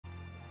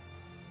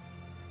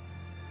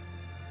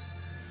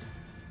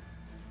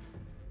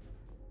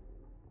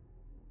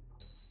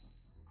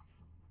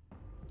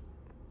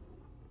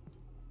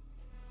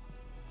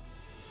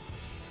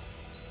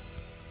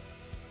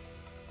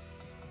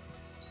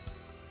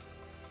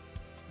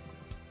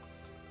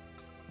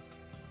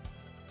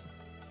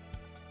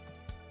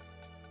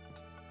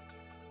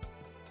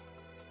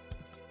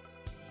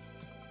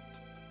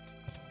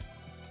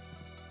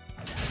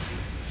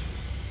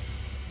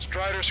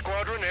Strider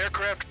Squadron,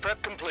 aircraft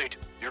prep complete.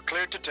 You're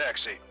cleared to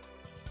taxi.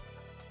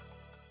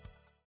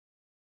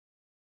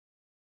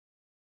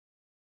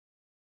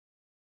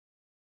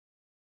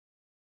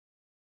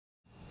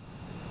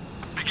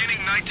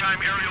 Beginning nighttime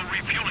aerial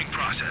refueling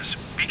process.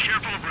 Be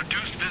careful of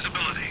reduced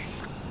visibility.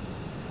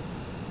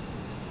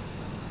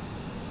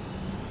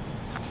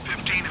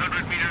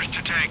 1,500 meters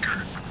to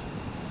tanker.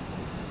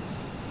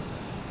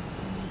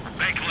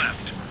 Bank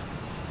left.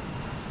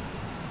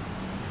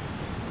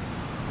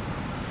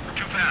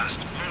 Too fast.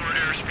 Lower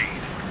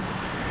airspeed.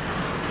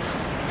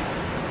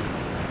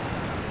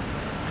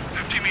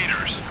 50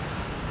 meters.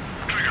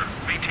 Trigger.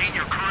 Maintain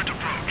your current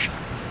approach.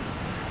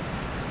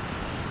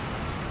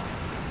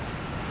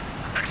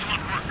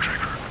 Excellent work,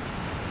 Trigger.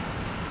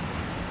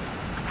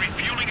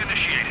 Refueling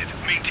initiated.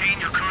 Maintain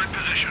your current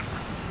position.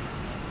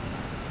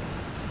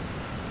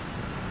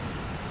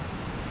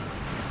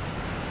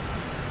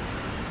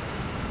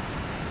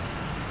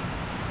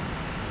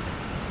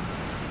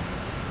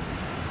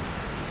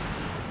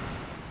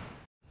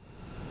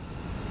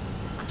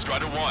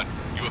 Strider 1,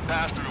 you have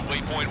passed through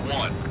waypoint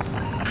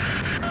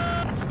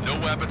 1. No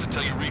weapons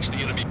until you reach the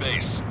enemy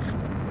base.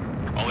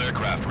 All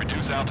aircraft,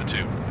 reduce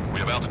altitude. We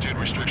have altitude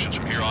restrictions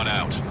from here on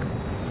out.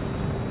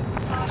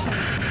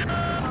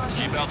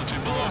 Keep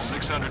altitude below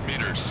 600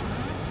 meters.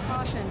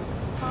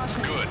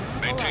 Good.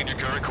 Maintain your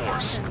current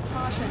course.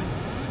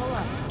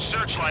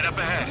 Searchlight up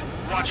ahead.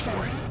 Watch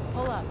for it.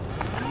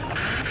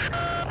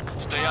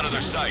 Stay out of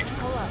their sight.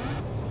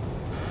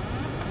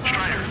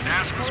 Strider,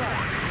 Nasa's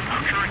one.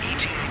 Our current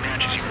ETA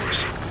matches yours.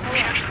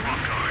 Catch them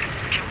off guard.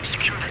 Can we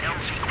secure the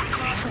LZ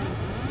quickly?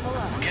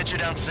 We'll get you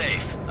down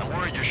safe. I'm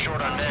worried you're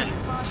short on men.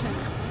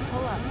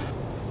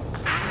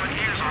 Everyone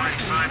here's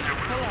already signed their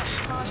wills.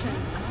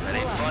 That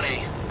ain't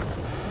funny.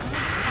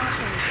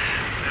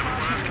 Never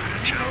was good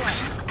at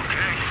jokes.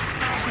 Okay,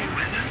 only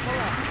win.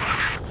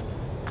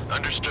 Look.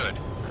 Understood.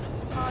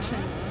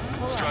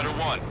 Strider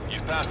 1,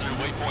 you've passed through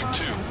waypoint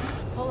 2.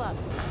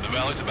 The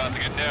valley's about to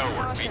get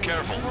narrower. Be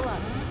careful.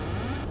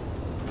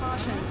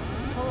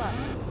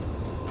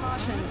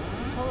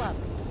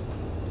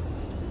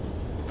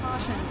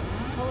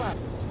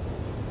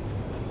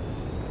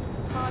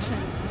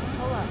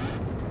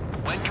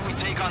 When can we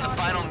take on the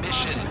final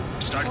mission?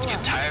 I'm starting to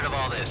get tired of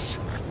all this.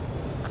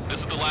 This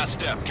is the last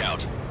step,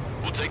 Count.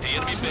 We'll take the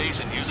enemy base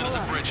and use it as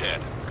a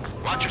bridgehead.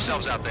 Watch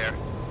yourselves out there.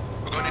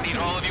 We're going to need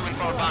all of you in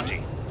for a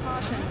bounty.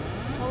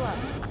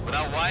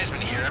 Without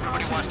Wiseman here,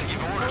 everybody wants to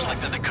give orders like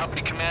they're the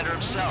company commander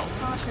himself.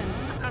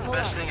 The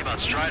best thing about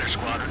Strider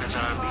Squadron is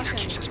our leader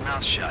keeps his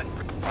mouth shut.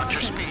 Watch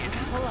your speed.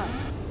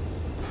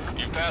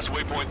 You've passed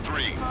waypoint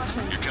 3.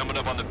 You're coming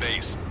up on the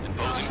base,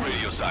 imposing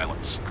radio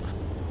silence.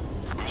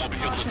 We won't be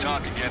able to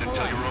talk again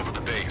until you're over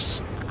the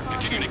base.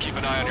 Continue to keep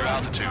an eye on your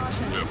altitude.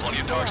 There are plenty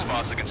of dark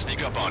spots that can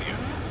sneak up on you.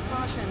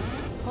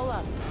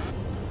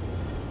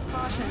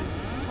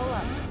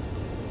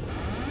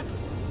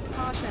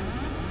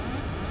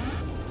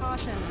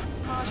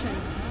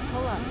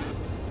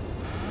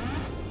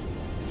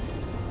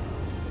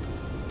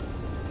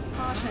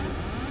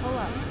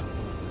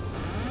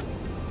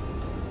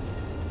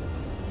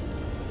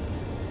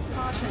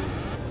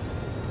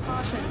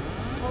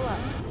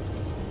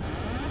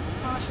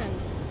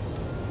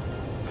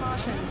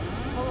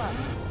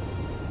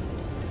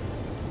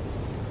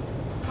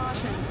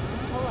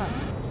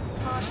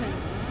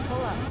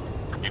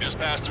 You just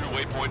passed through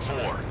waypoint 4.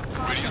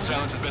 Radio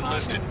silence has been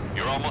lifted.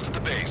 You're almost at the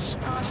base.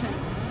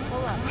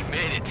 We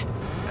made it.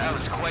 That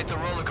was quite the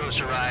roller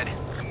coaster ride.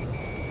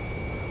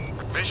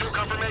 Visual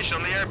confirmation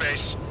on the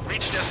airbase.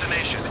 Reach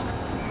destination.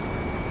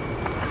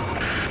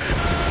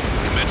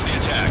 Commence the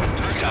attack.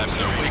 It's time for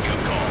their wake-up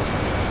call.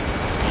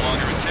 The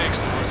longer it takes,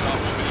 the worse off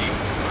we'll be.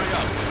 Hurry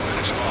up.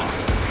 Finish them off.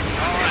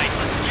 All right,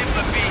 let's give them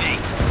a beating.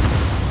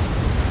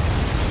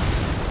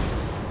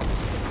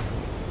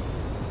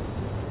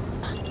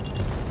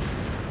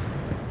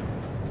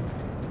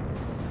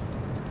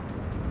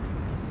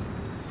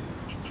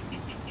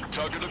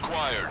 Target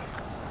acquired.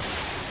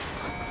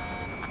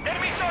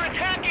 Enemies are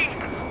attacking!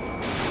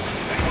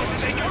 Where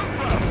did they come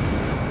from?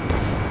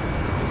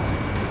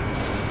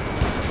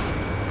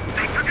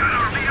 They took out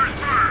our leader's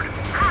bird!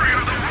 Hurry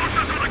or they'll roast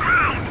us on the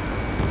ground!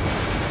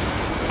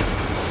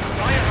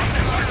 Fire on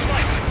their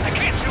searchlight! I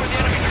can't see where the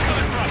enemies are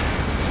coming from!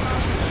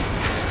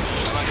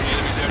 Looks like the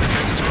enemy's air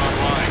defenses are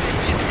online.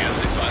 I guess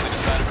they finally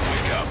decided to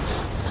wake up.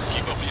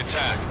 Keep up the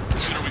attack. The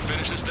sooner we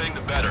finish this thing,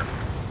 the better.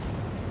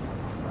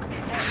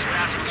 This is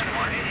Rasmus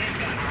 1.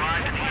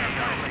 Arrived at the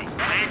airfield.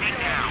 Landing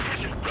now.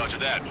 Roger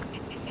that.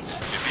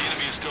 If the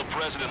enemy is still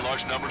present in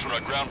large numbers when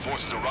our ground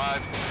forces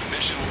arrive, the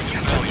mission will be a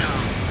failure.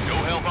 Go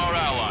help our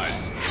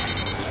allies.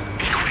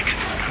 Be quick.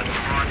 Gotta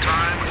deliver on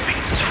time with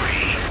means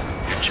free.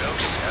 Your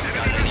jokes haven't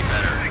gotten any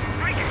better.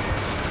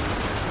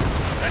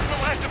 That's the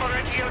last of our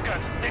anti-air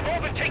guns. They've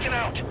all been taken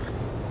out.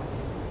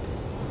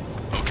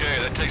 Okay,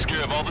 that takes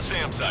care of all the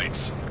SAM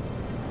sites.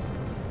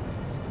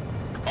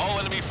 All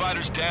enemy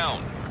fighters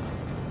down.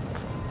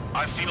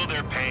 I feel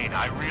their pain,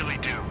 I really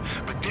do.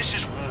 But this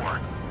is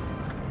war.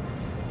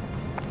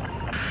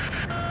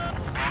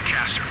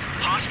 Broadcaster,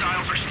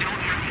 hostiles are still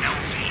near the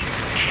LZ.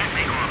 Can't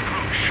make our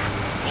approach.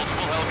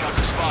 Multiple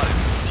helicopters spotted.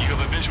 Do you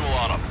have a visual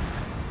on them?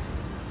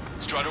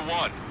 Strider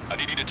 1, I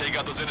need you to take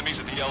out those enemies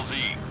at the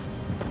LZ.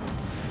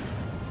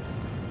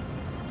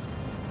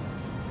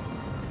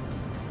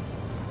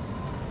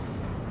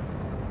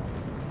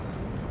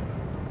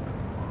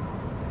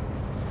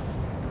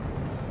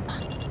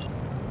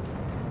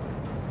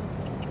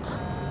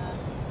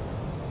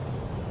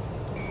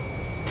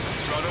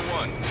 Strider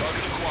 1,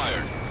 target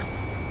acquired.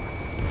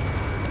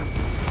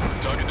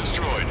 Target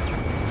destroyed.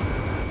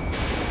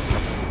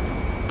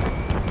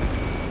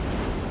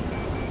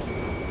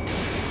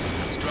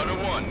 Strider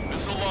 1,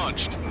 missile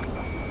launched.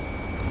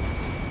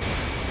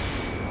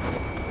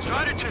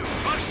 Strider 2,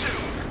 Fox 2.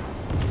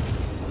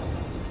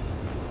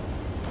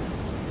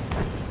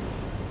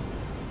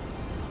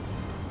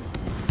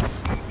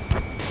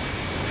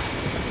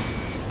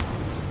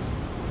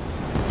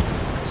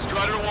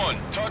 Strider 1,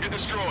 target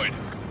destroyed.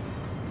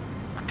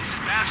 This is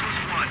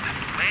Basilisk 1.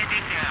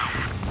 Landing now.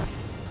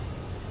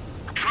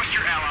 Trust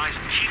your allies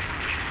and keep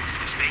moving.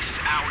 This base is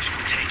ours for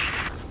the taking.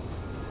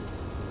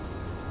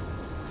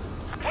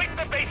 Wait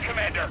the base,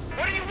 Commander!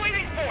 What are you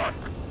waiting for?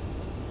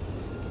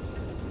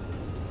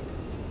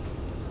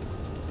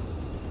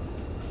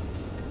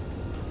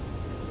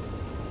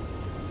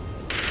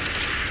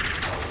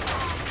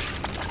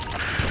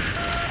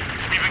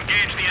 We've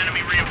engaged the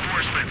enemy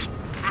reinforcements.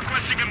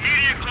 Requesting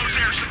immediate close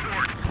air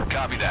support.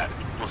 Copy that.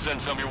 We'll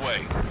send some your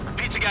way.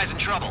 Pizza guy's in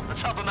trouble.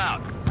 Let's help him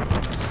out.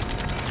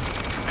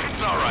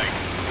 It's all right.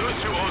 Those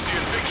two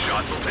Ozian big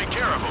shots will take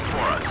care of them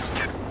for us.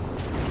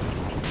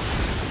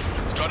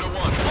 Strider 1,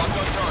 locked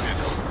on target.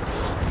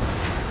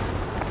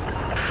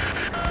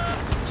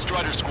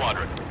 Strider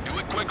Squadron, do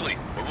it quickly,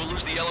 or we'll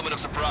lose the element of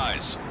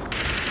surprise.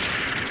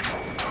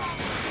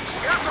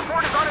 Air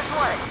support is on its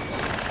way!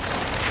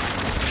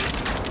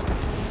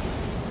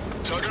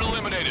 Target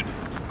eliminated.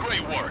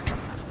 Great work.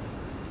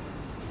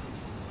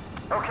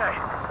 Okay,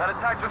 that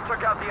attack just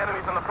took out the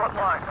enemies on the front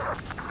line.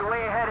 The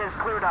way ahead is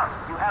cleared up.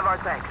 You have our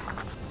thanks.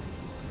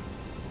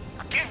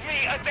 Give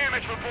me a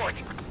damage report.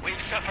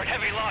 We've suffered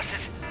heavy losses.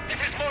 This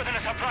is more than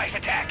a surprise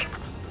attack.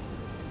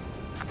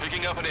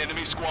 Picking up an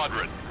enemy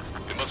squadron.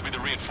 It must be the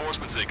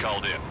reinforcements they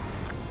called in.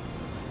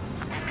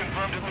 We've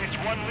confirmed at least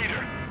one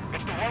leader.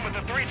 It's the one with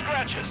the 3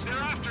 scratches. They're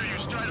after you,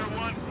 Strider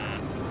 1.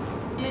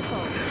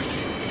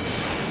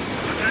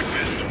 Attack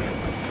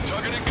missed.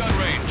 Target in gun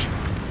range.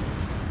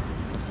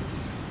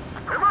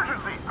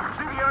 Emergency!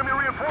 See the enemy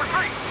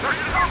reinforcements? They're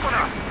stopping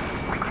us!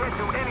 We can't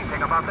do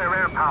anything about their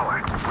air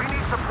power. We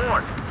need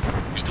support.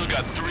 You still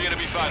got 3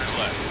 enemy fighters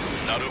left.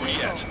 It's not over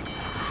yet.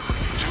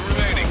 2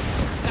 remaining.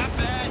 Not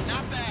bad,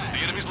 not bad. The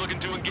enemy's looking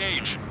to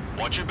engage.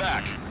 Watch your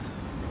back.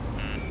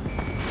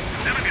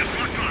 Enemy is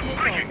locked on.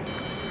 Breaking.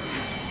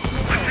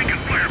 I'm taking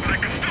fire, but I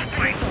can still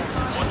fight.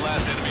 1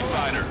 last enemy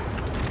fighter.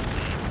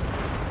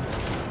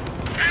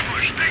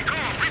 Ambush, stay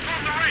calm.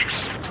 Reform the ranks.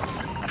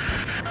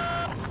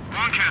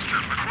 Broadcaster,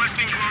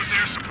 requesting close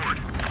air support.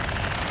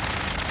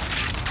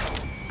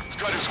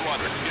 Strider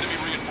Squadron, enemy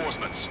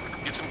reinforcements.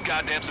 Get some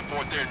goddamn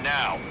support there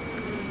now.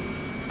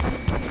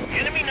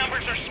 Enemy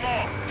numbers are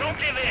small. Don't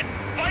give in.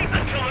 Fight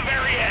until the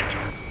very end.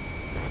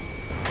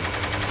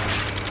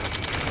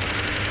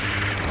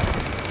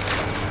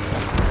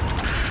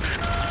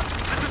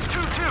 This is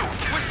 2-2.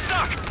 We're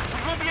stuck.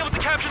 We won't be able to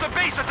capture the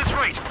base at this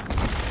rate.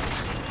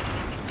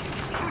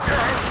 Keep your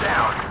heads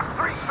down.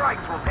 3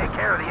 strikes will take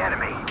care of the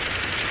enemy.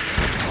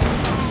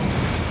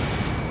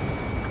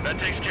 That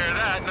takes care of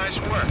that. Nice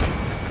work.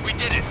 We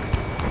did it.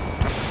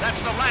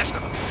 That's the last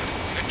of them.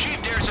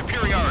 Achieved air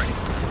superiority.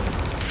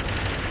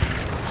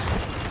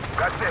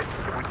 That's it.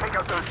 If we take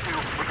out those 2,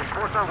 we can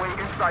force our way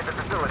inside the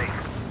facility.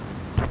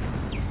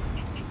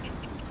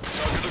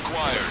 Target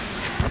acquired.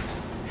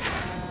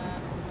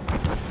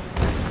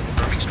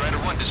 Perfect. Strider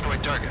 1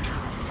 destroyed target.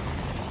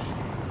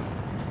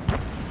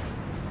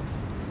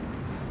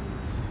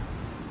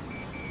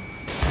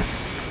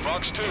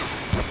 Fox 2.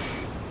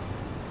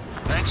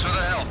 Thanks for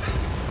the help.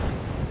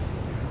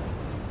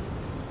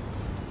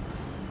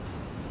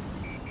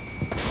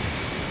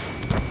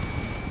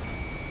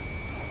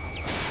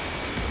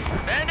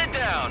 Bandit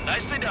down.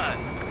 Nicely done.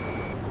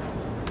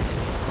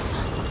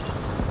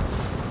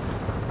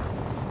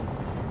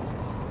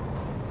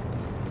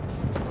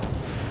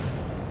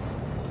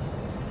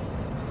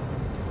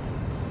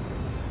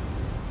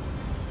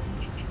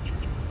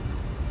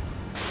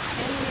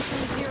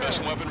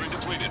 Special weaponry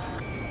depleted.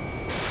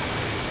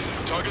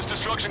 Target's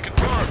destruction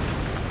confirmed.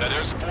 That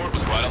air support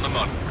was right on the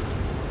money.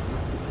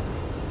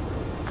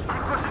 Keep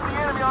pushing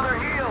the enemy on their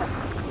heels.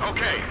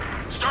 Okay.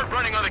 Start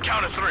running on the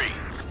count of 3.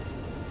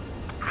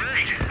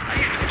 Great. I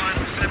get to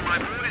finally send my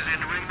boys in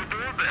to ring the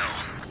doorbell.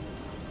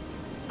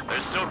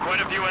 There's still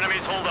quite a few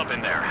enemies holed up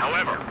in there.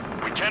 However,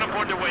 we can't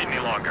afford to wait any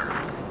longer.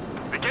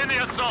 Begin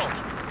the assault.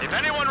 If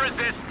anyone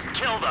resists,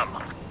 kill them.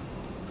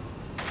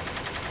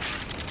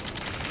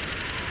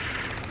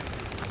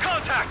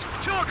 Contact!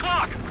 2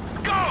 o'clock!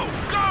 Go!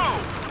 Go!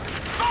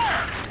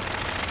 Fire!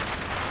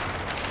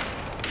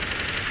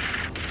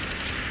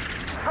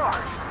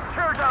 Charge!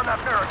 Tear down that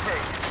barricade!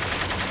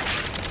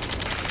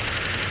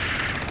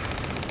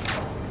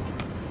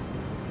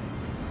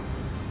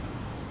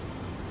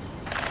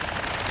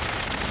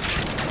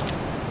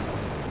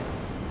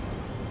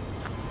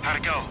 How'd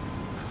it go?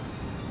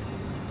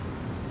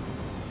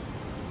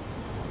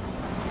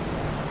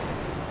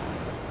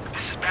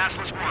 This is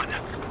Basilisk 1.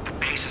 The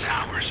base is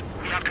ours.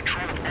 We have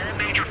control of all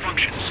major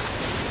functions.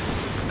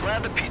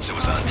 Glad the pizza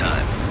was on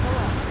time.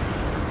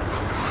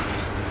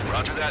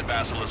 Roger that,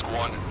 Basilisk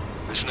 1.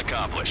 Mission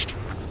accomplished.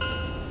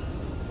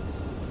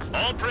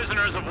 All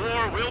prisoners of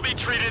war will be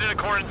treated in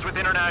accordance with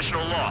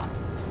international law.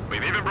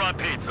 We've even brought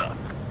pizza.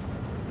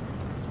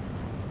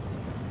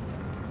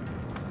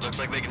 Looks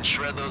like they can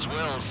shred those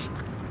wills.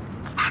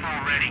 I'm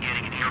already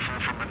getting an earful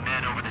from the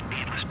men over the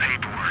needless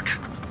paperwork.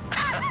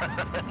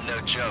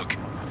 No joke.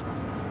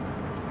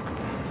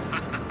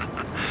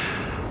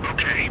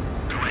 Okay,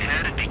 go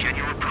ahead and begin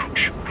your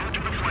approach. Go to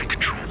the flight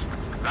control.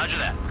 Roger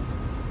that.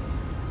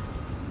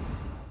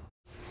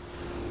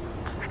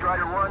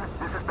 Strider 1,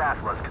 this is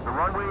Basilisk. The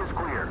runway is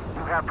clear.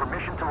 You have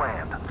permission to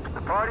land.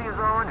 The party is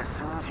on as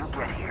soon as you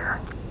get here.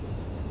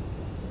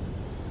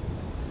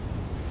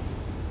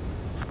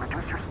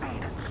 Reduce your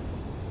speed.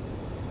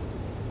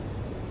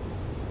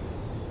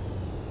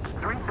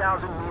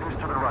 3,000 meters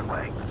to the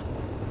runway.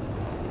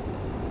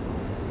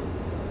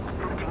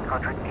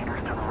 1,500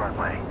 meters to the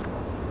runway.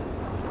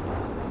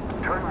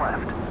 Turn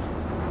left.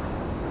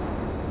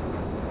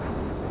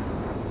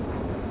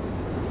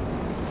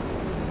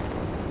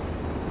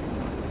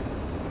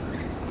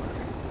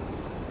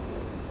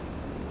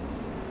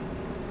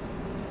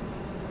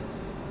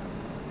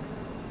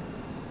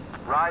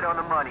 Right on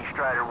the money,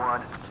 Strider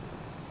 1.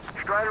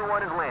 Strider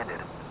 1 has landed.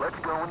 Let's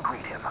go and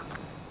greet him.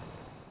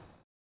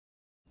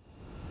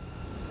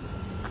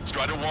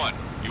 Strider 1,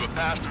 you have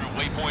passed through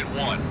waypoint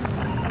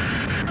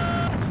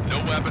 1. No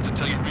weapons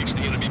until you reach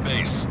the enemy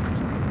base.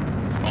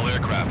 All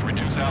aircraft,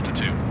 reduce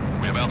altitude.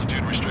 We have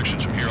altitude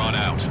restrictions from here on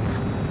out.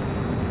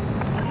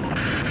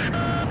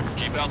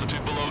 Keep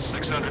altitude below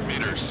 600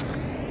 meters.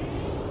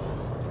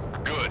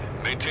 Good.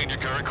 Maintain your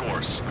current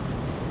course.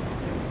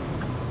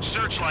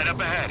 Searchlight up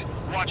ahead.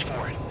 Watch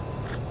for it.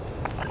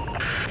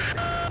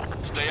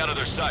 Stay out of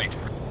their sight.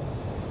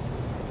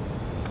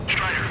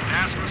 Strider,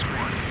 Basilisk 1.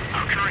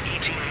 Our current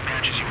ETA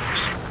matches yours.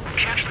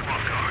 Catch them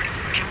off guard.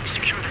 Can we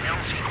secure the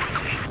LZ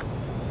quickly?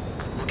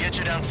 We'll get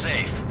you down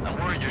safe. I'm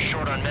worried you're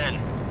short on men.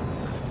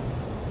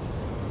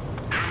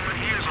 Everyone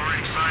here's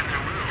already signed their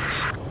wills.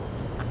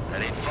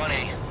 That ain't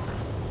funny.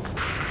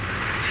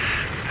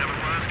 Never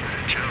was good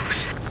at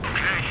jokes.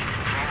 Okay,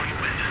 follow you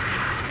in.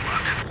 Good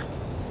luck.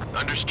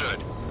 Understood.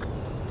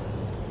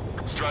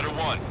 Strider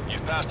 1,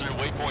 you've passed through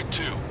waypoint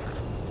 2.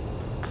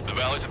 The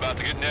valley's about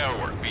to get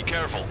narrower. Be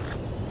careful.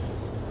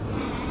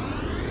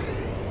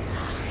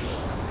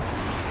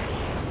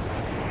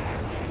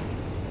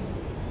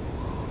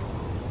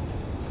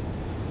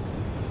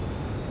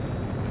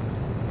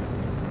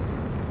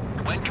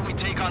 When can we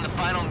take on the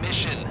final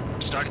mission?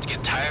 I'm starting to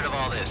get tired of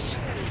all this.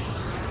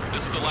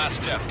 This is the last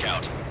step,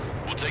 Count.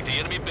 We'll take the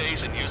enemy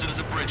base and use it as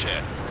a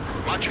bridgehead.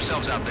 Watch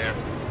yourselves out there.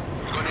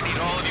 We're going to need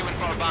all of you in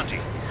for our bounty.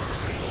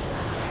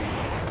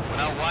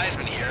 Without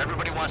Wiseman here,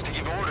 everybody wants to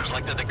give orders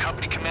like they're the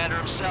company commander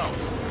himself.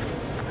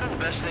 And the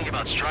best thing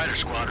about Strider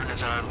Squadron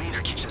is our leader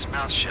keeps his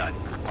mouth shut.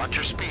 Watch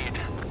your speed.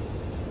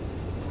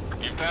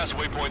 You've passed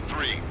waypoint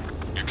 3.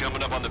 You're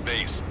coming up on the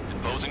base,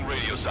 imposing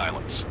radio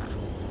silence.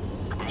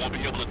 We won't be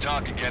able to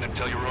talk again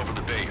until you're over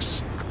the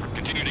base.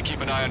 Continue to keep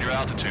an eye on your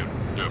altitude.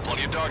 There are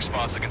plenty of dark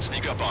spots that can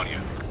sneak up on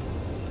you.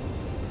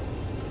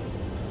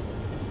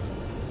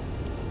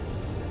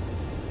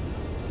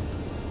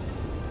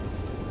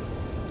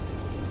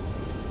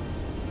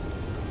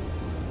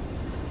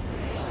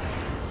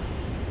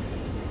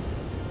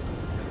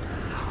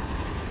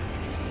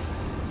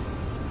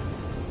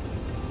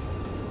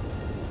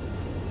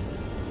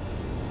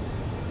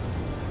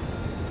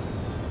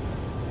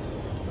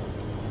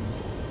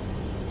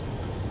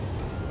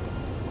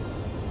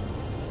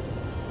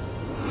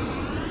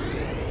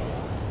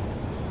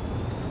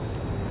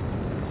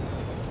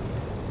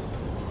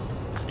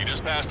 You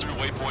just passed through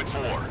waypoint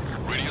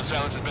 4. Radio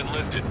silence has been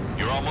lifted.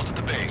 You're almost at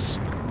the base.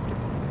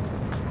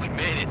 We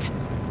made it.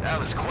 That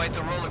was quite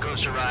the roller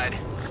coaster ride.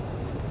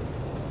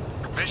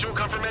 Visual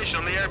confirmation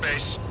on the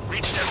airbase.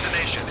 Reach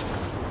destination.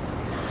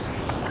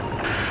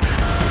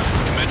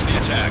 Commence the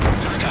attack.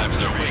 It's time for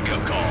their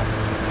wake-up call.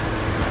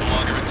 The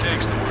longer it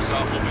takes, the worse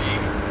off we'll be.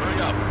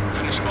 Hurry up.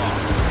 Finish them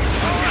off.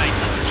 All right,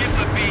 let's give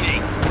the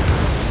beating.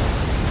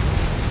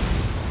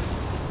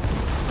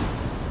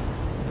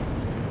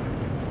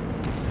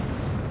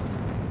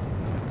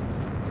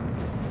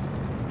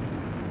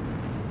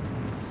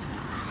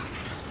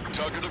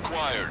 Target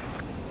acquired.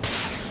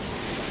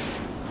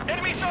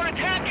 Enemies are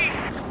attacking!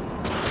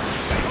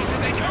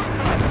 They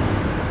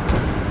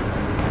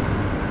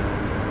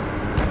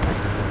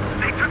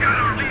took out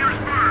our leader's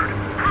bird!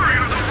 Hurry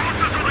or they'll roast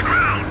us on the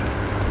ground!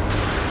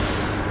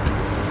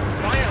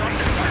 Fire up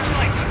the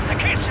lights! I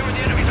can't see where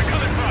the enemies are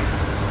coming from!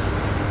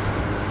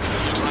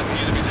 Looks like the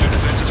enemy's air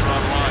defenses are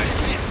online.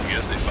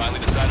 Guess they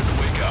finally decided to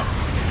wake up.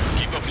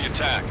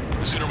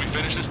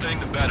 finish this thing,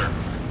 the better.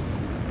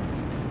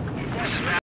 This is